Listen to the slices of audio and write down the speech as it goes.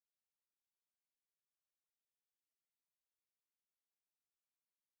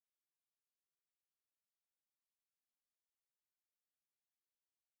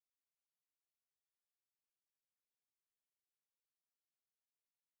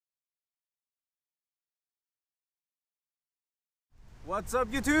What's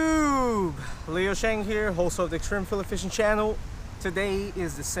up YouTube? Leo Sheng here, host of the Extreme Fillet Fishing channel. Today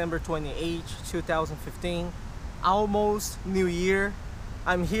is December 28, 2015, almost New Year.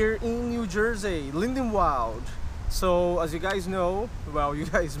 I'm here in New Jersey, Lindenwold. So as you guys know, well, you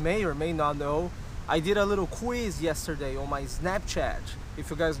guys may or may not know, I did a little quiz yesterday on my Snapchat. If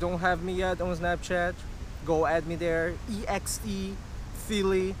you guys don't have me yet on Snapchat, go add me there, EXE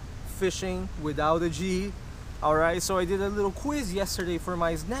Fillet Fishing without a G. Alright, so I did a little quiz yesterday for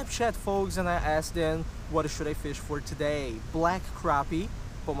my Snapchat folks, and I asked them what should I fish for today: black crappie,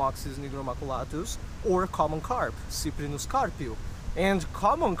 Pomoxis nigromaculatus, or common carp, Cyprinus carpio. And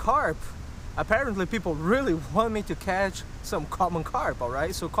common carp, apparently people really want me to catch some common carp.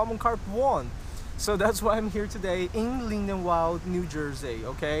 Alright, so common carp won. So that's why I'm here today in Lindenwold, New Jersey.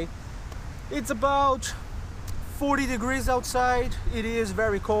 Okay, it's about 40 degrees outside. It is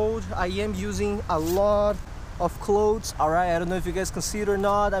very cold. I am using a lot of clothes. All right, I don't know if you guys can see it or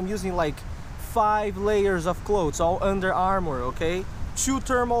not. I'm using like 5 layers of clothes, all Under Armour. Okay, 2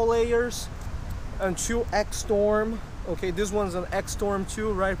 thermal layers and 2 X Storm. Okay, this one's an X Storm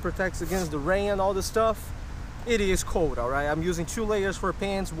too, right? Protects against the rain and all the stuff. It is cold. All right, I'm using 2 layers for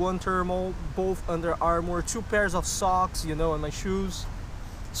pants, 1 thermal, both Under Armour, 2 pairs of socks, you know, and my shoes.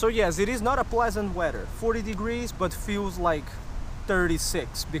 So yes, it is not a pleasant weather, 40 degrees, but feels like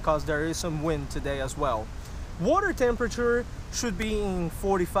 36 because there is some wind today as well. Water temperature should be in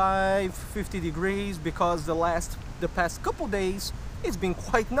 45-50 degrees because the past couple days it's been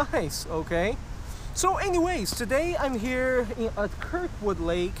quite nice. Okay, so anyways, today I'm here at Kirkwood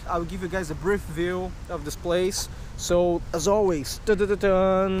Lake. I'll give you guys a brief view of this place. So as always,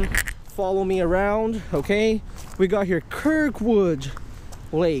 follow me around. Okay, we got here Kirkwood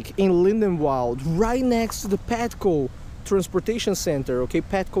Lake in Lindenwold, right next to the Petco Transportation Center. Okay,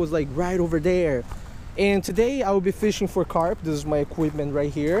 Petco is like right over there. And today I will be fishing for carp. This is my equipment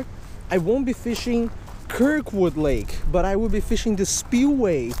right here. I won't be fishing Kirkwood Lake, but I will be fishing the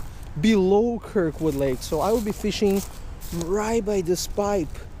spillway below Kirkwood Lake. So I will be fishing right by this pipe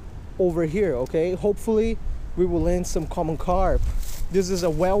over here. Okay, hopefully we will land some common carp. This is a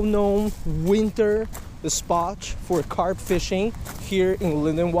well-known winter spot for carp fishing here in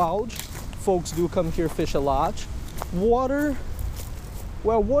Lindenwold. Folks do come here fish a lot. Water,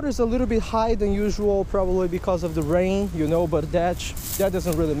 well, water is a little bit high than usual, probably because of the rain, you know, but that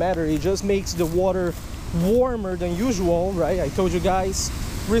doesn't really matter. It just makes the water warmer than usual, right? I told you guys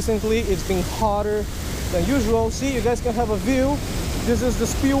recently it's been hotter than usual. See, you guys can have a view. This is the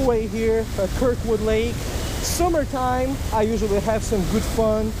spillway here at Kirkwood Lake. Summertime, I usually have some good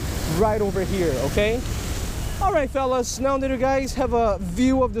fun right over here. Okay, all right fellas, now that you guys have a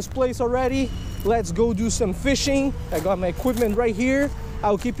view of this place already, let's go do some fishing. I got my equipment right here.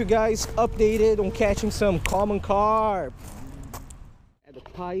 I'll keep you guys updated on catching some common carp at the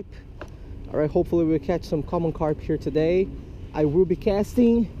pipe. All right, hopefully we'll catch some common carp here today. I will be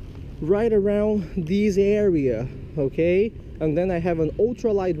casting right around this area. Okay, and then I have an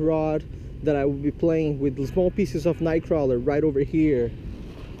ultralight rod that I will be playing with the small pieces of nightcrawler right over here.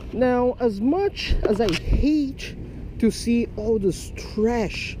 Now, as much as I hate to see all this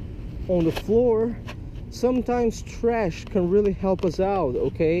trash on the floor, sometimes trash can really help us out,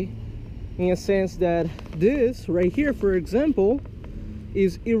 okay? In a sense that this right here, for example,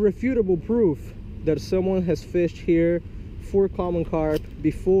 is irrefutable proof that someone has fished here for common carp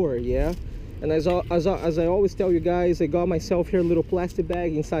before, yeah? And as I always tell you guys, I got myself here a little plastic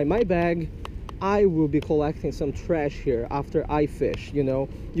bag. Inside my bag, I will be collecting some trash here after I fish. You know,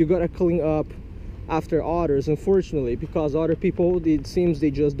 you gotta clean up after others, unfortunately, because other people, it seems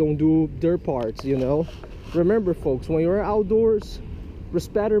they just don't do their parts, you know. Remember folks, when you're outdoors,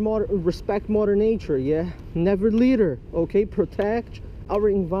 respect mother nature, yeah? Never litter, okay? Protect our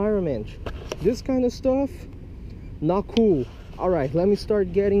environment. This kind of stuff, not cool. All right, let me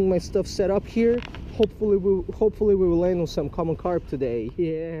start getting my stuff set up here. Hopefully we will land on some common carp today.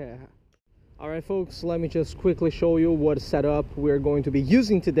 Yeah. All right folks, let me just quickly show you what setup we're going to be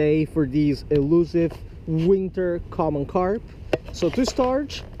using today for these elusive winter common carp. So to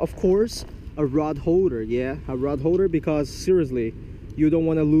start, of course, a rod holder. Yeah, a rod holder, because seriously, you don't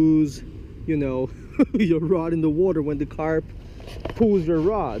want to lose, you know, your rod in the water when the carp pulls your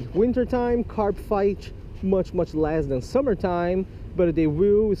rod. Wintertime, carp fight much less than summertime, but they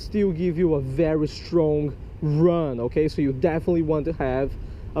will still give you a very strong run. Okay, so you definitely want to have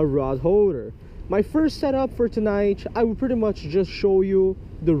a rod holder. My first setup for tonight, I will pretty much just show you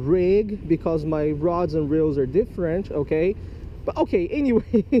the rig because my rods and reels are different. Okay, but okay,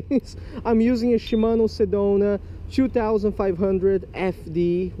 anyways, I'm using a Shimano Sedona 2500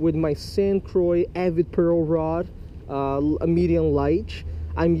 FD with my St. Croix Avid Pearl rod. a medium light.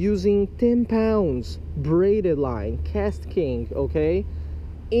 I'm using 10 pounds braided line, Cast King, okay?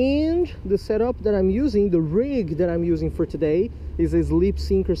 And the setup that I'm using, the rig that I'm using for today, is a slip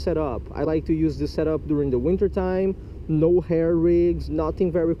sinker setup. I like to use this setup during the winter time. No hair rigs,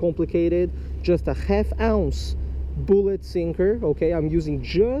 nothing very complicated, just a 1/2 ounce bullet sinker, okay? I'm using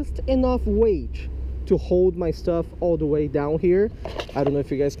just enough weight to hold my stuff all the way down here. I don't know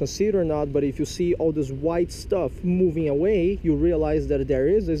if you guys can see it or not, but if you see all this white stuff moving away, you realize that there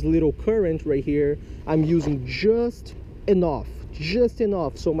is this little current right here. I'm using just enough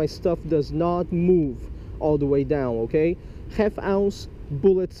so my stuff does not move all the way down, okay? 1/2 ounce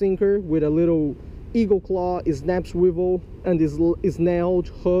bullet sinker with a little eagle claw, snap swivel, and is nailed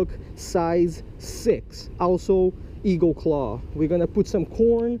hook size 6, also eagle claw. We're gonna put some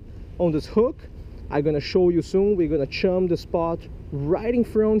corn on this hook. I'm gonna show you soon. We're gonna chum the spot right in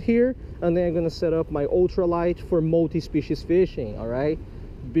front here, and then I'm gonna set up my ultralight for multi-species fishing. All right,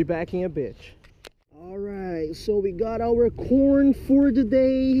 be back in a bit. All right, so we got our corn for the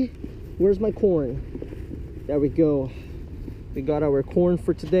day. Where's my corn? There we go. We got our corn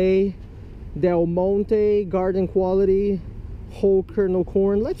for today. Del Monte garden quality whole kernel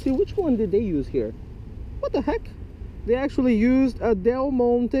corn. Let's see, which one did they use here? What the heck? They actually used a Del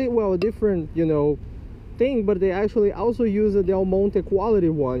Monte, well, a different, you know, thing, but they actually also used a Del Monte quality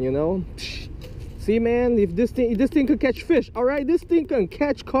one, you know. See, man, if this thing can catch fish, all right, this thing can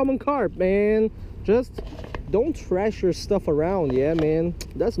catch common carp, man. Just don't trash your stuff around, yeah, man.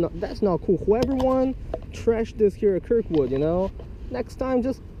 That's not cool. Whoever won trashed this here at Kirkwood, you know, next time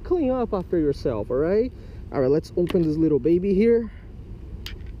just clean up after yourself. All right, let's open this little baby here.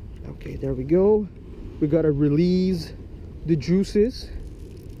 Okay, there we go. We gotta release the juices.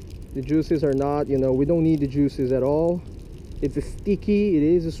 The juices are not, you know, we don't need the juices at all. It's a sticky, it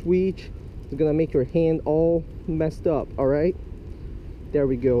is a sweet. It's gonna make your hand all messed up. All right, there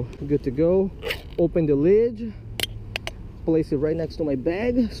we go, good to go. Open the lid, place it right next to my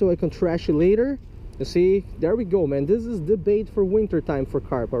bag so I can trash it later. You see, there we go, man. This is the bait for winter time for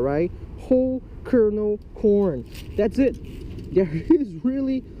carp. All right, whole kernel corn, that's it. There is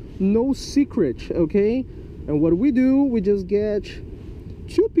really no secret, okay? And what we do, we just get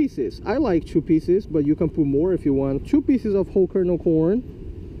 2 pieces. I like 2 pieces, but you can put more if you want. 2 pieces of whole kernel corn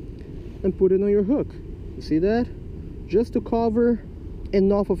and put it on your hook. You see that? Just to cover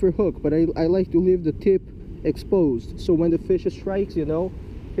enough of your hook, but I like to leave the tip exposed, so when the fish strikes, you know,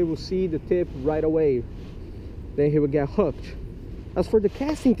 he will see the tip right away, then he will get hooked. As for the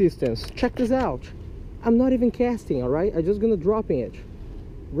casting distance, check this out. I'm not even casting, all right? I'm just gonna dropping it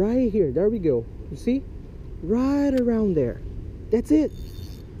right here. There we go. You see, right around there. That's it.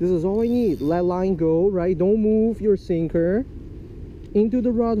 This is all I need. Let line go, right? Don't move your sinker into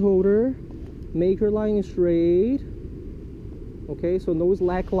the rod holder. Make your line straight. Okay, so no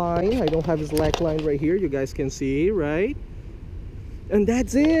slack line. I don't have a slack line right here, you guys can see, right? And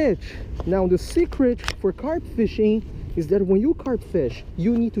that's it. Now the secret for carp fishing is that when you carp fish,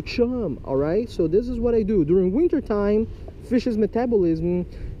 you need to chum, all right? So this is what I do. During winter time, fish's metabolism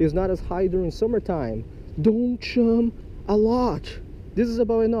is not as high during summertime. Don't chum a lot. This is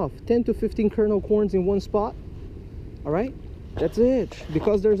about enough. 10 to 15 kernel corns in one spot. All right, that's it.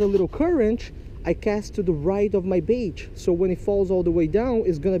 Because there's a little current, I cast to the right of my bait. So when it falls all the way down,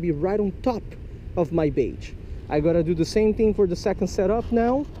 it's gonna be right on top of my bait. I gotta do the same thing for the second setup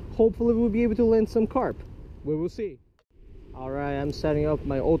now. Hopefully we'll be able to land some carp. We will see. All right, I'm setting up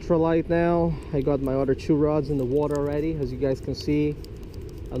my ultralight now. I got my other 2 rods in the water already. As you guys can see,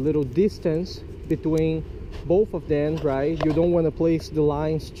 a little distance between both of them, right? You don't want to place the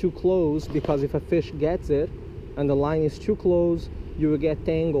lines too close, because if a fish gets it and the line is too close, you will get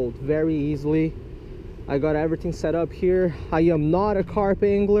tangled very easily. I got everything set up here. I am not a carp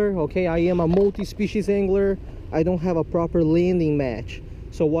angler, okay? I am a multi-species angler. I don't have a proper landing match.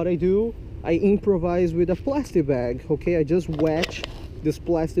 So what I do, I improvise with a plastic bag, okay? I just wedge this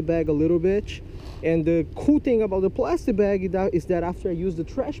plastic bag a little bit. And the cool thing about the plastic bag is that after I use the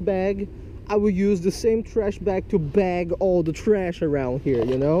trash bag, I will use the same trash bag to bag all the trash around here,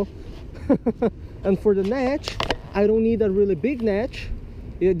 you know? And for the net, I don't need a really big net.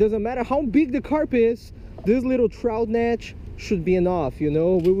 It doesn't matter how big the carp is, this little trout net should be enough, you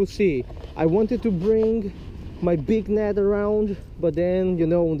know? We will see. I wanted to bring my big net around, but then, you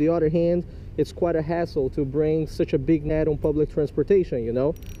know, on the other hand, it's quite a hassle to bring such a big net on public transportation, you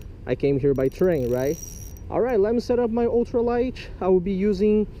know? I came here by train, right? All right, let me set up my ultralight. I will be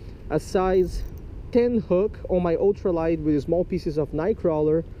using a size 10 hook on my ultralight with small pieces of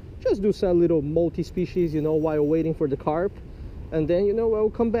nightcrawler. Just do some little multi-species, you know, while waiting for the carp. And then, you know, I'll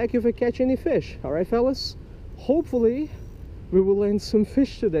come back if I catch any fish. All right, fellas? hopefully we will land some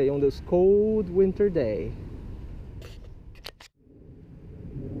fish today on this cold winter day.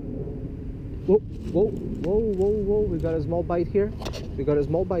 Whoa, whoa, whoa, whoa, whoa. We got a small bite here. We got a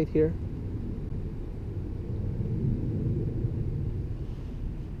small bite here.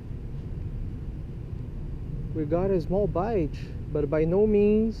 We got a small bite, but by no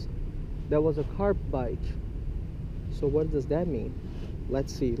means that was a carp bite. So what does that mean?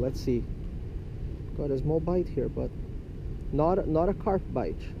 Let's see, let's see. Got a small bite here, but not a carp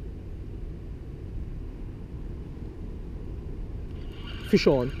bite. Fish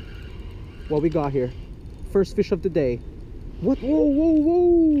on. What we got here? First fish of the day. What? Whoa, whoa, whoa,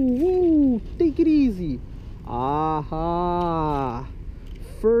 whoa! Take it easy. Aha!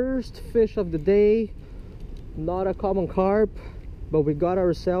 First fish of the day. Not a common carp, but we got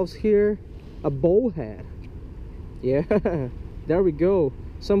ourselves here a bowhead. Yeah, there we go.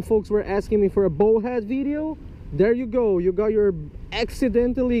 Some folks were asking me for a bowhead video. There you go. You got your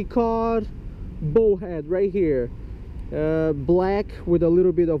accidentally caught bowhead right here. Black with a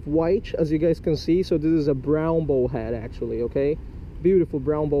little bit of white, as you guys can see. So this is a brown bowhead actually, okay? Beautiful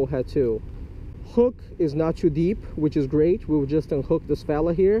brown bowhead too. Hook is not too deep, which is great. We'll just unhook this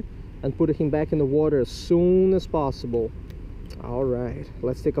fella here and put him back in the water as soon as possible. All right,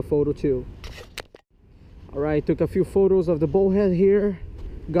 let's take a photo too. All right, took a few photos of the bowhead here.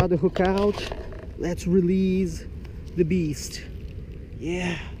 Got the hook out. Let's release the beast.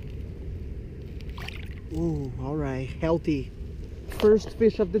 Yeah. Ooh, all right, healthy. First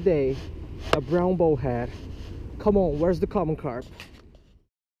fish of the day, a brown bowhead. Come on, where's the common carp?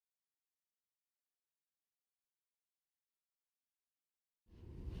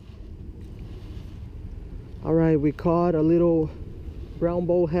 All right, we caught a little brown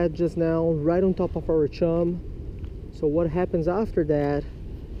bowhead just now, right on top of our chum. So what happens after that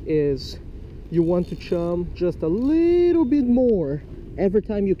is you want to chum just a little bit more every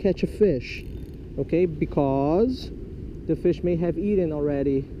time you catch a fish, okay? Because the fish may have eaten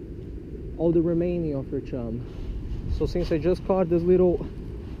already all the remaining of your chum. So since I just caught this little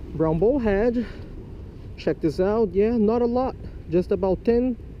brown bowhead, check this out. Yeah, not a lot, just about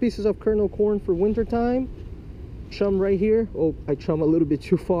 10 pieces of kernel corn for winter time. Chum right here. Oh, I chum a little bit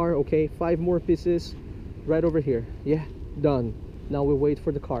too far. Okay, 5 more pieces right over here. Yeah, done. Now we wait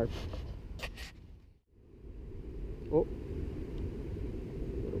for the carp. Oh,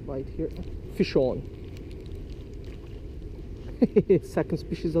 little bite here. Fish on. Second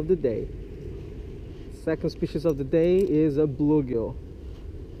species of the day. Second species of the day is a bluegill.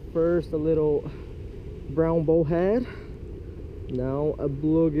 First a little brown bowhead, now a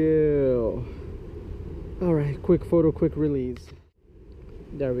bluegill. All right, quick photo, quick release.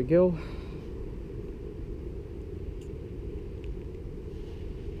 There we go.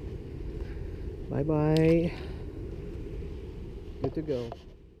 Bye bye. Good to go.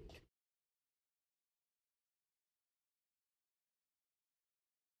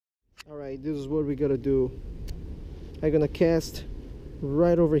 All right, this is what we gotta do. I'm gonna cast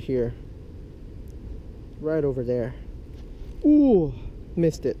right over here, right over there. Ooh,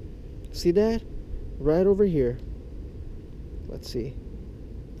 missed it. See that? Right over here. Let's see.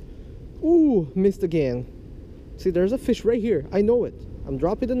 Ooh, missed again. See, there's a fish right here. I know it. I'm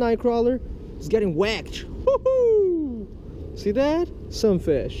dropping the night crawler. It's getting whacked. Woohoo! See that? Some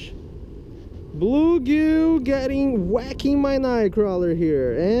fish. Bluegill whacking my night crawler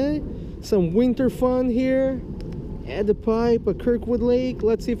here, eh? Some winter fun here. Add the pipe at Kirkwood Lake.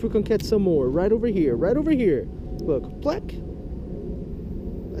 Let's see if we can catch some more. Right over here. Right over here. Look, plack.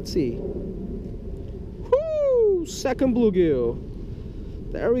 Let's see. Whoo! Second bluegill.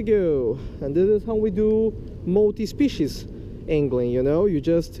 There we go. And this is how we do multi-species angling, you know? You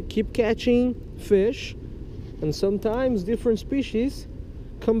just keep catching fish, and sometimes different species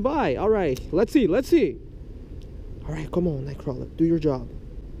come by. All right, let's see, let's see. All right, come on, nightcrawler, do your job.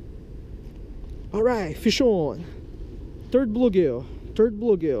 All right, fish on. Third bluegill, third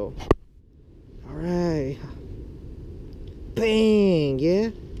bluegill. All right. Bang,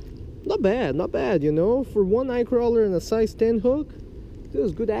 yeah. Not bad, you know? For one nightcrawler and a size 10 hook, this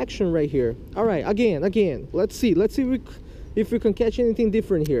is good action right here. All right, again. Let's see if we can catch anything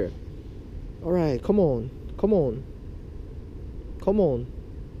different here. All right, come on.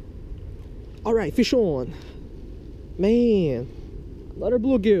 All right, fish on. Man, another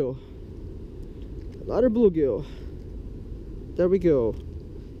bluegill. There we go.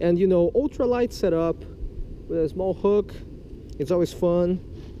 And you know, ultralight setup with a small hook, it's always fun.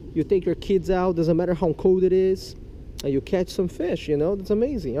 You take your kids out, doesn't matter how cold it is, and you catch some fish, you know? That's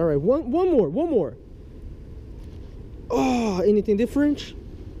amazing. All right, one more. Oh, anything different?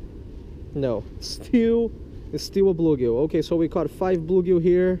 No, still It's still a bluegill. Okay, so we caught 5 bluegill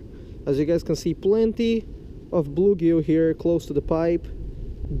here. As you guys can see, plenty of bluegill here close to the pipe.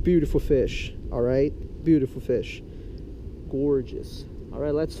 Beautiful fish. All right, beautiful fish. Gorgeous. All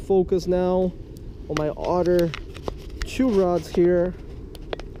right, let's focus now on my other 2 rods here.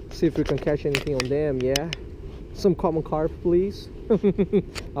 See if we can catch anything on them. Yeah, some common carp, please.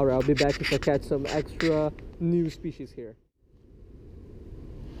 All right, I'll be back if I catch some extra new species here.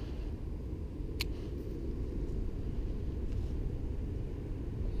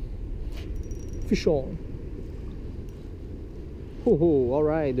 Fish on. Oh, all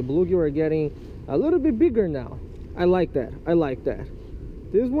right, the bluegill are getting a little bit bigger now. I like that. I like that.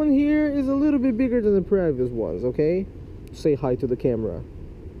 This one here is a little bit bigger than the previous ones. Okay, say hi to the camera.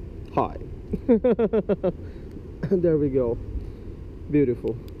 Hi. There we go.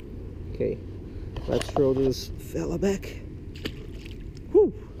 Beautiful. Okay, let's throw this fella back.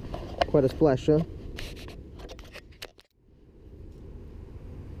 Whew, quite a splash, huh?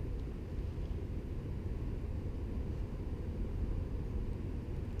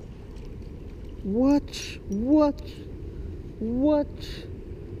 What?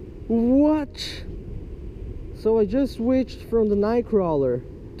 So I just switched from the night crawler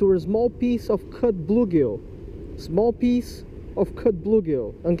to a small piece of cut bluegill. Small piece of cut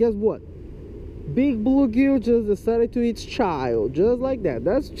bluegill. And guess what? Big bluegill just decided to eat its child. Just like that.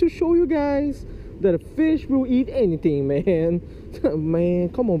 That's to show you guys that a fish will eat anything, man. Man,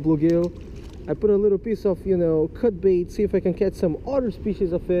 come on, bluegill. I put a little piece of, you know, cut bait, see if I can catch some other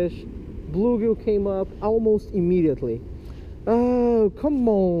species of fish. Bluegill came up almost immediately. Oh, come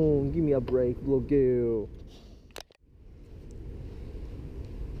on, give me a break, bluegill.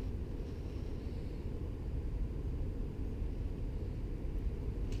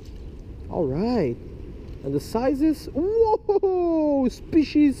 All right, and the sizes, whoa,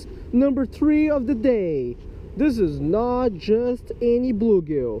 species number 3 of the day. This is not just any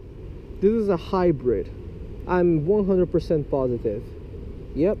bluegill. This is a hybrid. I'm 100% positive.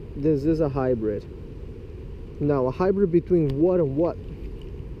 Yep, this is a hybrid. Now, a hybrid between what and what?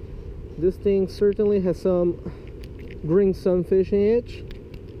 This thing certainly has some green sunfish in it.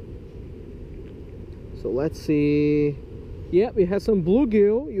 So let's see. Yep, it has some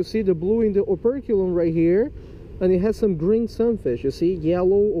bluegill. You see the blue in the operculum right here. And it has some green sunfish. You see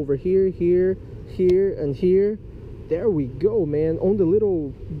yellow over here, here, and here. There we go, man. On the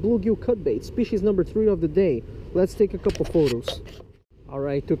little bluegill cutbait, species number 3 of the day. Let's take a couple photos. All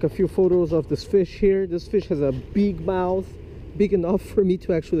right, took a few photos of this fish here. This fish has a big mouth, big enough for me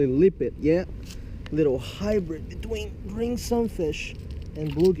to actually lip it. Yeah, little hybrid between green sunfish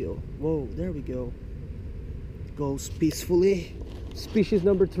and bluegill. Whoa, there we go. Goes peacefully. Species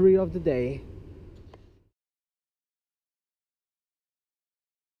number 3 of the day.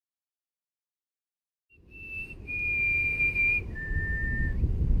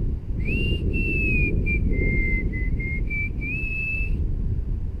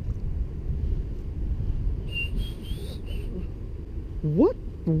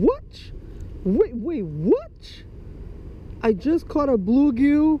 What? Wait, what? I just caught a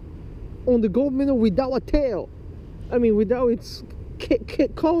bluegill on the gold minnow without a tail. I mean, without its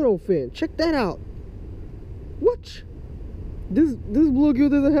caudal fin. Check that out. What? This bluegill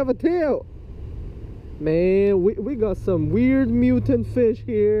doesn't have a tail. Man, we got some weird mutant fish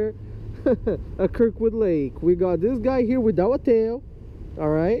here at Kirkwood Lake. We got this guy here without a tail. All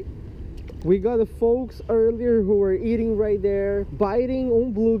right. We got the folks earlier who were eating right there, biting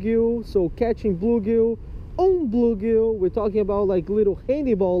on bluegill, so catching bluegill on bluegill. We're talking about like little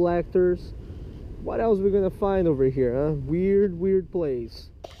handyball actors. What else are we gonna find over here, huh? Weird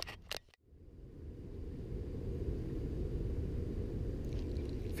place.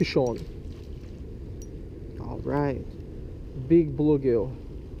 Fish on. All right, big bluegill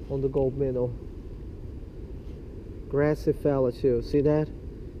on the gold minnow. Grassy fella too, see that?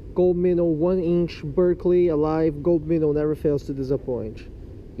 Gold minnow, 1-inch Berkeley, alive. Gold minnow never fails to disappoint.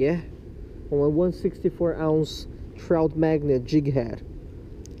 Yeah, on a 164-ounce trout magnet jig head.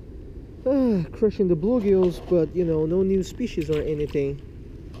 Crushing the bluegills, but you know, no new species or anything.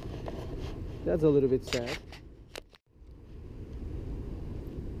 That's a little bit sad.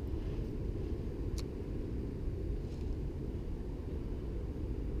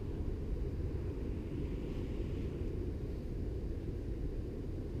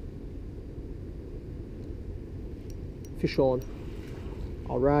 Fish on.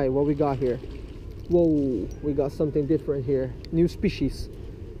 All right, what we got here? Whoa, we got something different here. New species.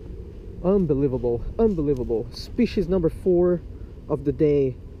 Unbelievable, unbelievable. Species number 4 of the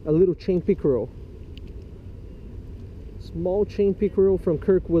day. A little chain pickerel. Small chain pickerel from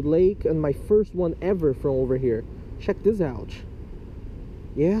Kirkwood Lake, and my first one ever from over here. Check this out.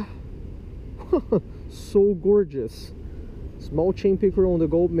 Yeah. So gorgeous. Small chain pickerel on the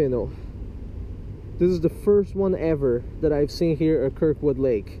gold minnow. This is the first one ever that I've seen here at Kirkwood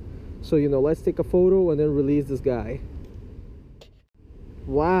Lake. So, you know, let's take a photo and then release this guy.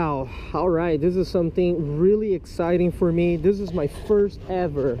 Wow. Alright, this is something really exciting for me. This is my first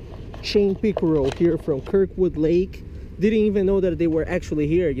ever chain pickerel here from Kirkwood Lake. Didn't even know that they were actually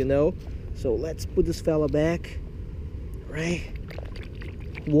here, you know. So let's put this fella back. Right.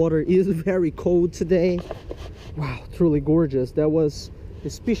 Water is very cold today. Wow, truly gorgeous. That was the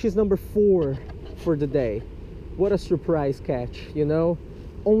species number 4 for the day. What a surprise catch, you know,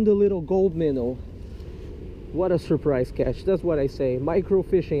 on the little gold minnow. What a surprise catch. That's what I say. Micro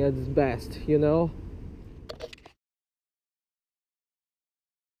fishing at its best, you know.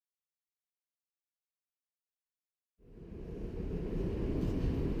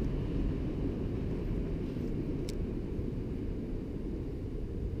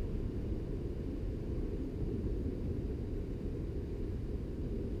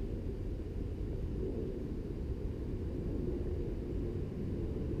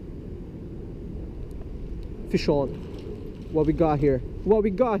 Fish on. What we got here? What we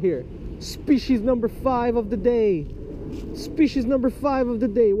got here? Species number 5 of the day. Species number 5 of the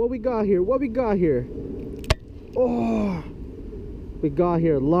day. What we got here? What we got here? Oh, we got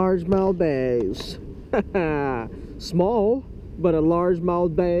here largemouth bass. Small, but a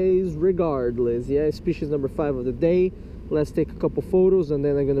largemouth bass regardless. Yeah, species number 5 of the day. Let's take a couple photos and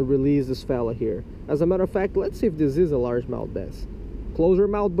then I'm gonna release this fella here. As a matter of fact, let's see if this is a largemouth bass. Close her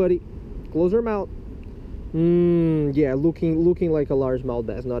mouth, buddy. Close her mouth. Yeah, looking like a largemouth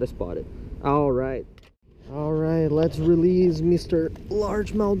bass, not a spotted. All right, let's release Mr.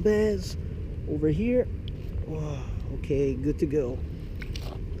 Largemouth bass over here. Whoa, okay, good to go.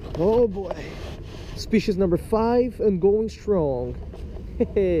 Oh boy, species number 5 and going strong.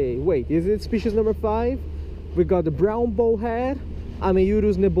 Hey, wait, is it species number 5? We got the brown bowhead,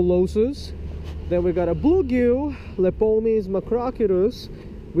 Ameiurus nebulosus. Then we got a bluegill, Lepomis macrocytus.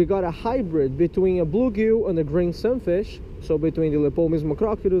 We got a hybrid between a bluegill and a green sunfish, so between the Lepomis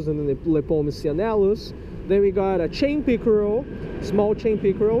macrocytus and the Lepomis cyanellus. Then we got a chain pickerel, small chain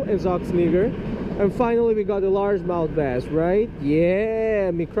pickerel, and oxnigger. And finally we got the largemouth bass, right?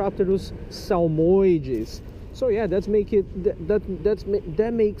 Yeah, Micropterus salmoides. So yeah, that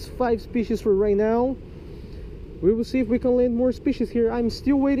makes 5 species for right now. We will see if we can land more species here. I'm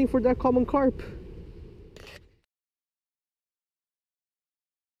still waiting for that common carp.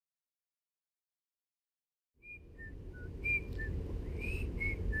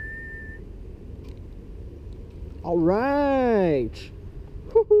 All right,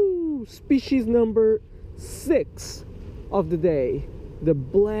 woohoo! Species number 6 of the day, the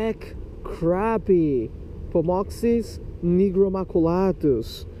black crappie, Pomoxis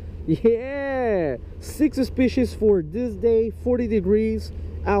nigromaculatus. Yeah, 6 species for this day, 40 degrees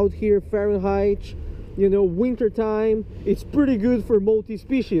out here Fahrenheit, you know, winter time. It's pretty good for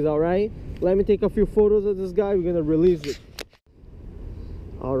multi-species. All right, let me take a few photos of this guy. We're gonna release it.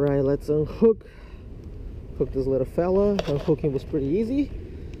 All right, let's unhook this little fella. Unhooking was pretty easy.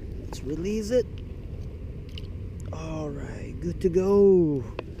 Let's release it. All right, good to go.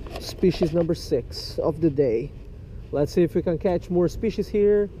 Species number 6 of the day. Let's see if we can catch more species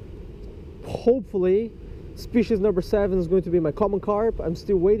here. Hopefully species number 7 is going to be my common carp. I'm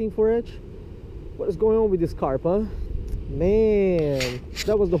still waiting for it. What is going on with this carp, huh? Man,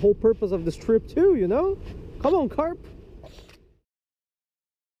 that was the whole purpose of this trip too, you know. Come on, carp.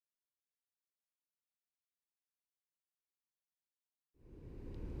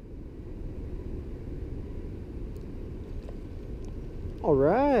 All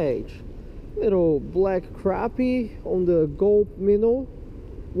right, little black crappie on the gulp minnow,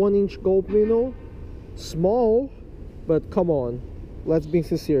 1-inch gulp minnow. Small, but come on, let's be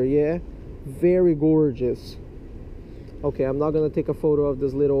sincere, yeah, very gorgeous. Okay, I'm not gonna take a photo of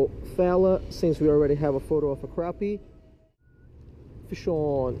this little fella since we already have a photo of a crappie. Fish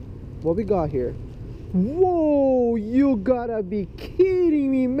on. What we got here? Whoa, you gotta be kidding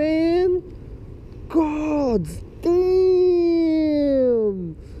me, man. God damn,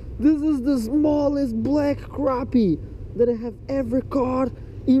 this is the smallest black crappie that I have ever caught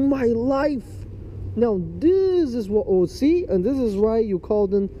in my life. Now this is what, oh see, and this is why you call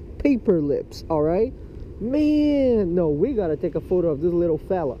them paper lips. All right, man, no, we gotta take a photo of this little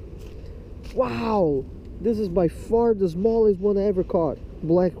fella. Wow, this is by far the smallest one I ever caught,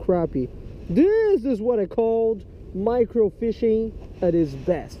 black crappie. This is what I called micro fishing at its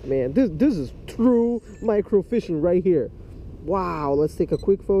best, man. This is true micro fishing right here. Wow, let's take a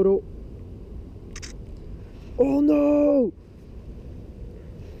quick photo. Oh no!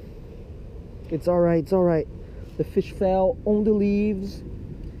 It's alright, it's alright. The fish fell on the leaves.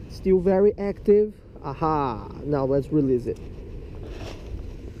 Still very active. Aha! Now let's release it.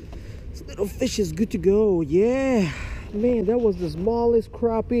 This little fish is good to go. Yeah! Man, that was the smallest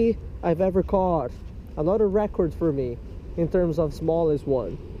crappie I've ever caught. Another record for me in terms of smallest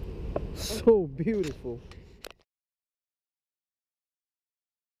one. So beautiful.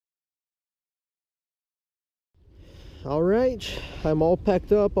 All right, I'm all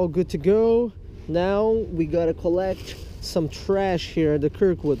packed up, all good to go. Now we gotta collect some trash here at the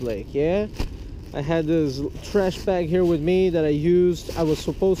Kirkwood Lake. Yeah, I had this trash bag here with me that I was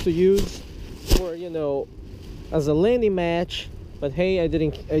supposed to use for, you know, as a landing match, but hey, I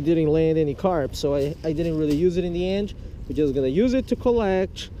didn't land any carp, so I didn't really use it in the end. We're just gonna use it to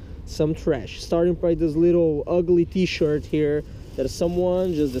collect some trash, starting by this little ugly t-shirt here that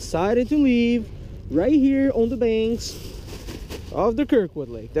someone just decided to leave right here on the banks of the Kirkwood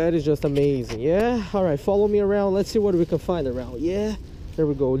Lake. That is just amazing. Yeah, all right, follow me around. Let's see what we can find around. Yeah, there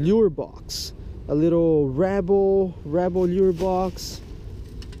we go. Lure box, a little Rebel lure box.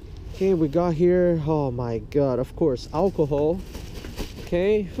 Okay, we got here, oh my god, of course, alcohol.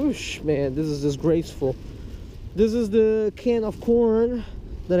 Okay, whoosh, man, this is disgraceful. This is the can of corn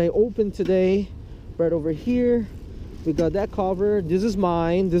that I opened today, right over here. We got that covered. This is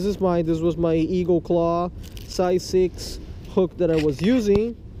mine. This was my Eagle Claw size 6 hook that I was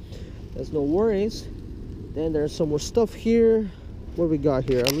using. There's no worries. Then there's some more stuff here. What we got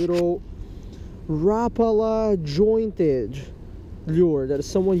here? A little Rapala jointed lure that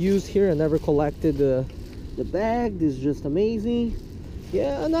someone used here. I never collected the bag. This is just amazing.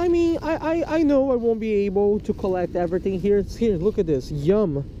 Yeah, and I mean, I know I won't be able to collect everything here. It's here. Look at this.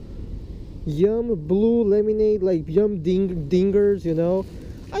 Yum blue lemonade, like yum dingers, you know.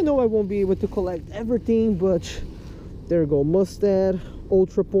 I know I won't be able to collect everything, but there you go. Mustad,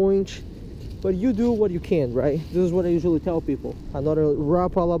 Ultra Point. But you do what you can, right? This is what I usually tell people. Another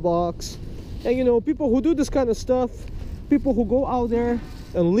Rapala box. And you know, people who do this kind of stuff, people who go out there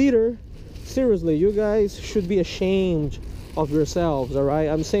and litter, seriously, you guys should be ashamed of yourselves, all right?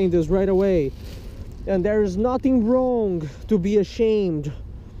 I'm saying this right away. And there is nothing wrong to be ashamed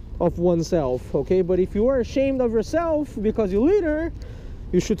of oneself, okay? But if you are ashamed of yourself because you litter,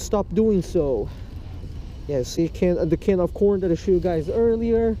 you should stop doing so. Yeah, see, the can of corn that I showed you guys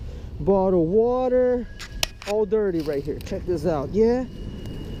earlier, bottle of water, all dirty right here. Check this out. Yeah,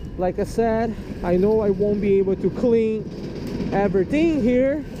 like I said, I know I won't be able to clean everything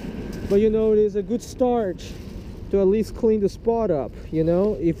here, but you know, it is a good start to at least clean the spot up. You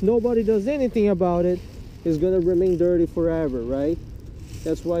know, if nobody does anything about it, it's gonna remain dirty forever, right?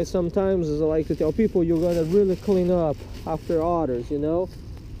 That's why sometimes, as I like to tell people, you're gonna really clean up after others, you know.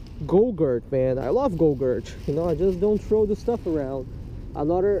 Go-gurt, man, I love go-gurt. You know, I just don't throw the stuff around.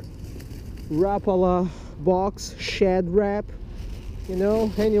 Another Rapala box, shed wrap, you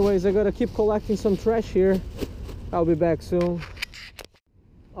know. Anyways, I gotta keep collecting some trash here. I'll be back soon.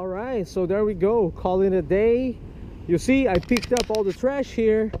 All right, so there we go, calling it a day. You see, I picked up all the trash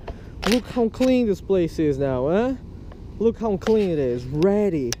here. Look how clean this place is now, huh? Look how clean it is.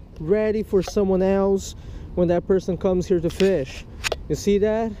 Ready for someone else when that person comes here to fish. You see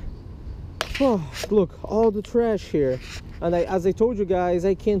that? Oh, look, all the trash here. And as I told you guys,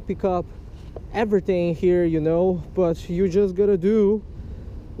 I can't pick up everything here, you know, but you just gotta do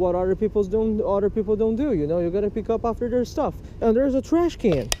what other people don't do, you know. You gotta pick up after their stuff. And there's a trash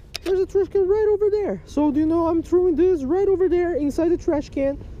can. There's a trash can right over there. So do you know, I'm throwing this right over there inside the trash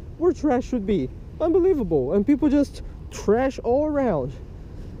can where trash should be. Unbelievable. And people just trash all around.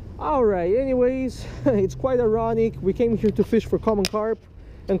 All right, anyways, it's quite ironic. We came here to fish for common carp,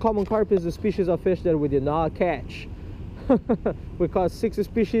 and common carp is a species of fish that we did not catch. We caught 6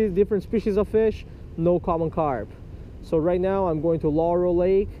 different species of fish, no common carp. So right now I'm going to Laurel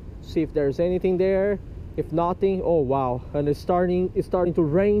Lake, see if there's anything there. If nothing, oh wow, and it's starting to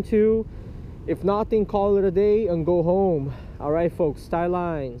rain too. If nothing, call it a day and go home. All right folks, tie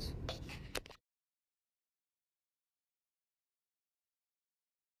lines.